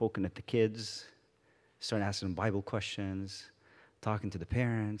started poking at the kids, started asking them Bible questions, talking to the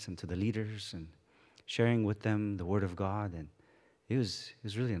parents and to the leaders, and sharing with them the Word of God. And it was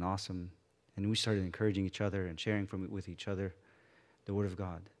really an awesome, and we started encouraging each other and sharing with each other the Word of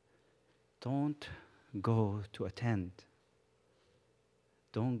God. Don't go to attend.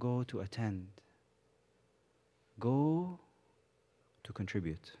 Don't go to attend. Go to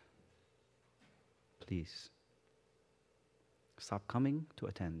contribute. Please. Stop coming to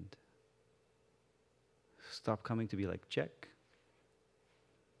attend. Stop coming to be like, check.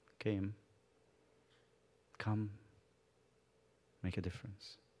 Came. Come. Make a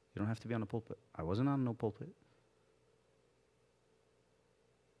difference. You don't have to be on a pulpit. I wasn't on no pulpit.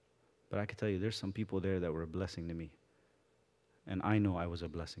 But I can tell you, there's some people there that were a blessing to me. And I know I was a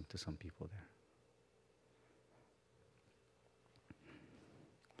blessing to some people there.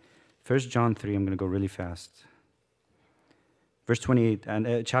 1 John 3, I'm going to go really fast. Verse 28,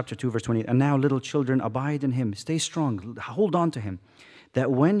 and chapter 2, verse 28. And now, little children, abide in him. Stay strong. Hold on to him.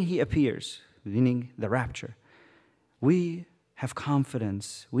 That when he appears, meaning the rapture, we have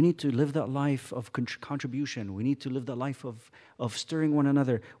confidence. We need to live that life of contribution. We need to live that life of stirring one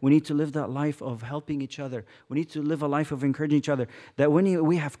another. We need to live that life of helping each other. We need to live a life of encouraging each other. That when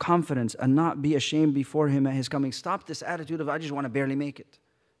we have confidence and not be ashamed before him at his coming. Stop this attitude of, I just want to barely make it.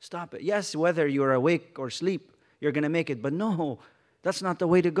 Stop it. Yes, whether you're awake or asleep, you're going to make it. But no, that's not the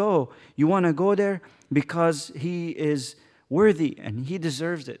way to go. You want to go there because he is worthy and he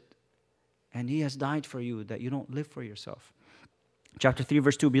deserves it. And he has died for you, that you don't live for yourself. Chapter 3,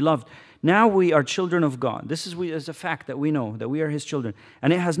 verse 2, beloved, now we are children of God. This is a fact that we know, that we are his children.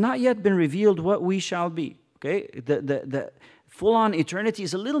 And it has not yet been revealed what we shall be. Okay? The full-on eternity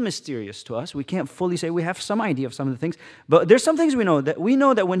is a little mysterious to us. We can't fully say. We have some idea of some of the things. But there's some things we know that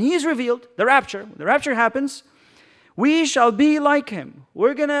when he is revealed, the rapture happens, we shall be like him.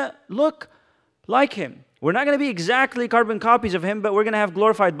 We're going to look like him. We're not going to be exactly carbon copies of him, but we're going to have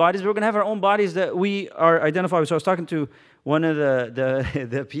glorified bodies. We're going to have our own bodies that we are identified with. So I was talking to one of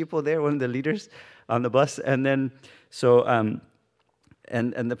the people there, one of the leaders on the bus, and then and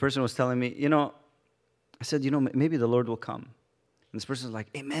the person was telling me, I said, maybe the Lord will come. And this person's like,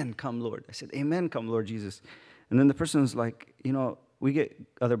 amen, come Lord. I said, amen, come Lord Jesus. And then the person's like, we get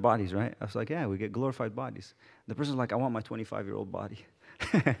other bodies, right? I was like, yeah, we get glorified bodies. The person's like, I want my 25-year-old body.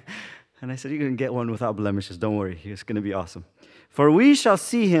 And I said, you're going to get one without blemishes. Don't worry. It's going to be awesome. For we shall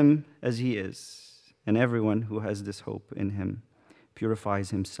see him as he is. And everyone who has this hope in him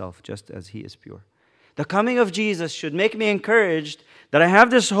purifies himself just as he is pure. The coming of Jesus should make me encouraged that I have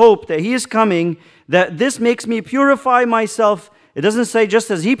this hope that he is coming, that this makes me purify myself. It doesn't say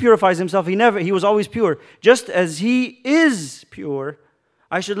just as he purifies himself. He was always pure. Just as he is pure,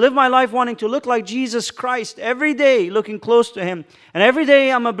 I should live my life wanting to look like Jesus Christ every day, looking close to him. And every day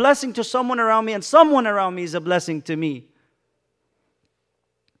I'm a blessing to someone around me, and someone around me is a blessing to me.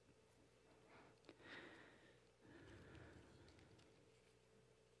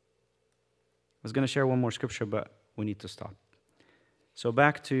 I was going to share one more scripture, but we need to stop. So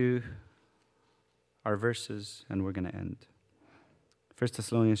back to our verses, and we're going to end. 1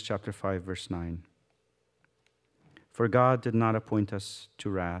 Thessalonians chapter 5, verse 9. For God did not appoint us to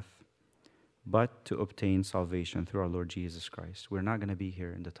wrath, but to obtain salvation through our Lord Jesus Christ. We're not going to be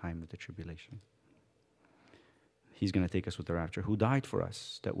here in the time of the tribulation. He's going to take us with the rapture, who died for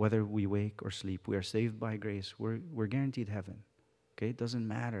us, that whether we wake or sleep, we are saved by grace. We're guaranteed heaven. Okay? It doesn't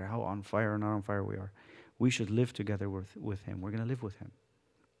matter how on fire or not on fire we are. We should live together with him. We're going to live with him.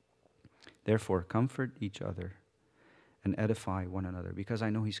 Therefore, comfort each other and edify one another, because I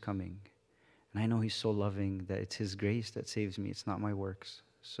know he's coming. And I know he's so loving that it's his grace that saves me. It's not my works.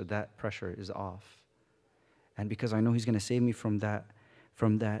 So that pressure is off. And because I know he's going to save me from that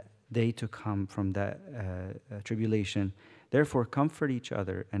day to come, from that tribulation, therefore comfort each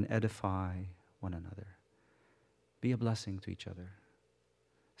other and edify one another. Be a blessing to each other.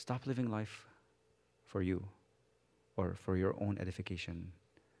 Stop living life for you or for your own edification,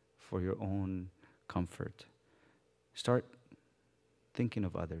 for your own comfort. Start thinking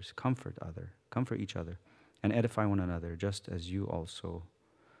of others, comfort each other, and edify one another, just as you also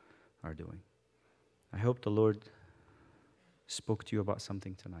are doing. I hope the Lord spoke to you about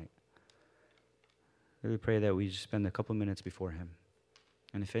something tonight. I really pray that we just spend a couple minutes before Him.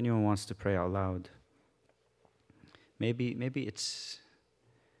 And if anyone wants to pray out loud, maybe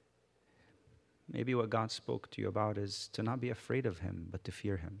what God spoke to you about is to not be afraid of Him, but to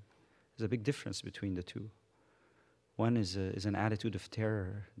fear Him. There's a big difference between the two. One is an attitude of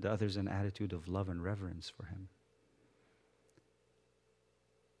terror. The other is an attitude of love and reverence for Him.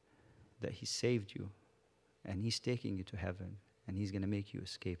 That He saved you, and He's taking you to heaven, and He's going to make you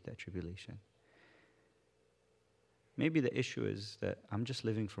escape that tribulation. Maybe the issue is that I'm just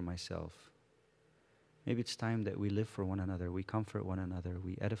living for myself. Maybe it's time that we live for one another, we comfort one another,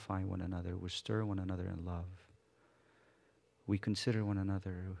 we edify one another, we stir one another in love. We consider one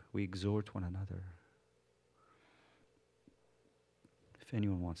another, we exhort one another. If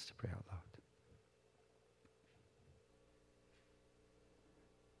anyone wants to pray out loud.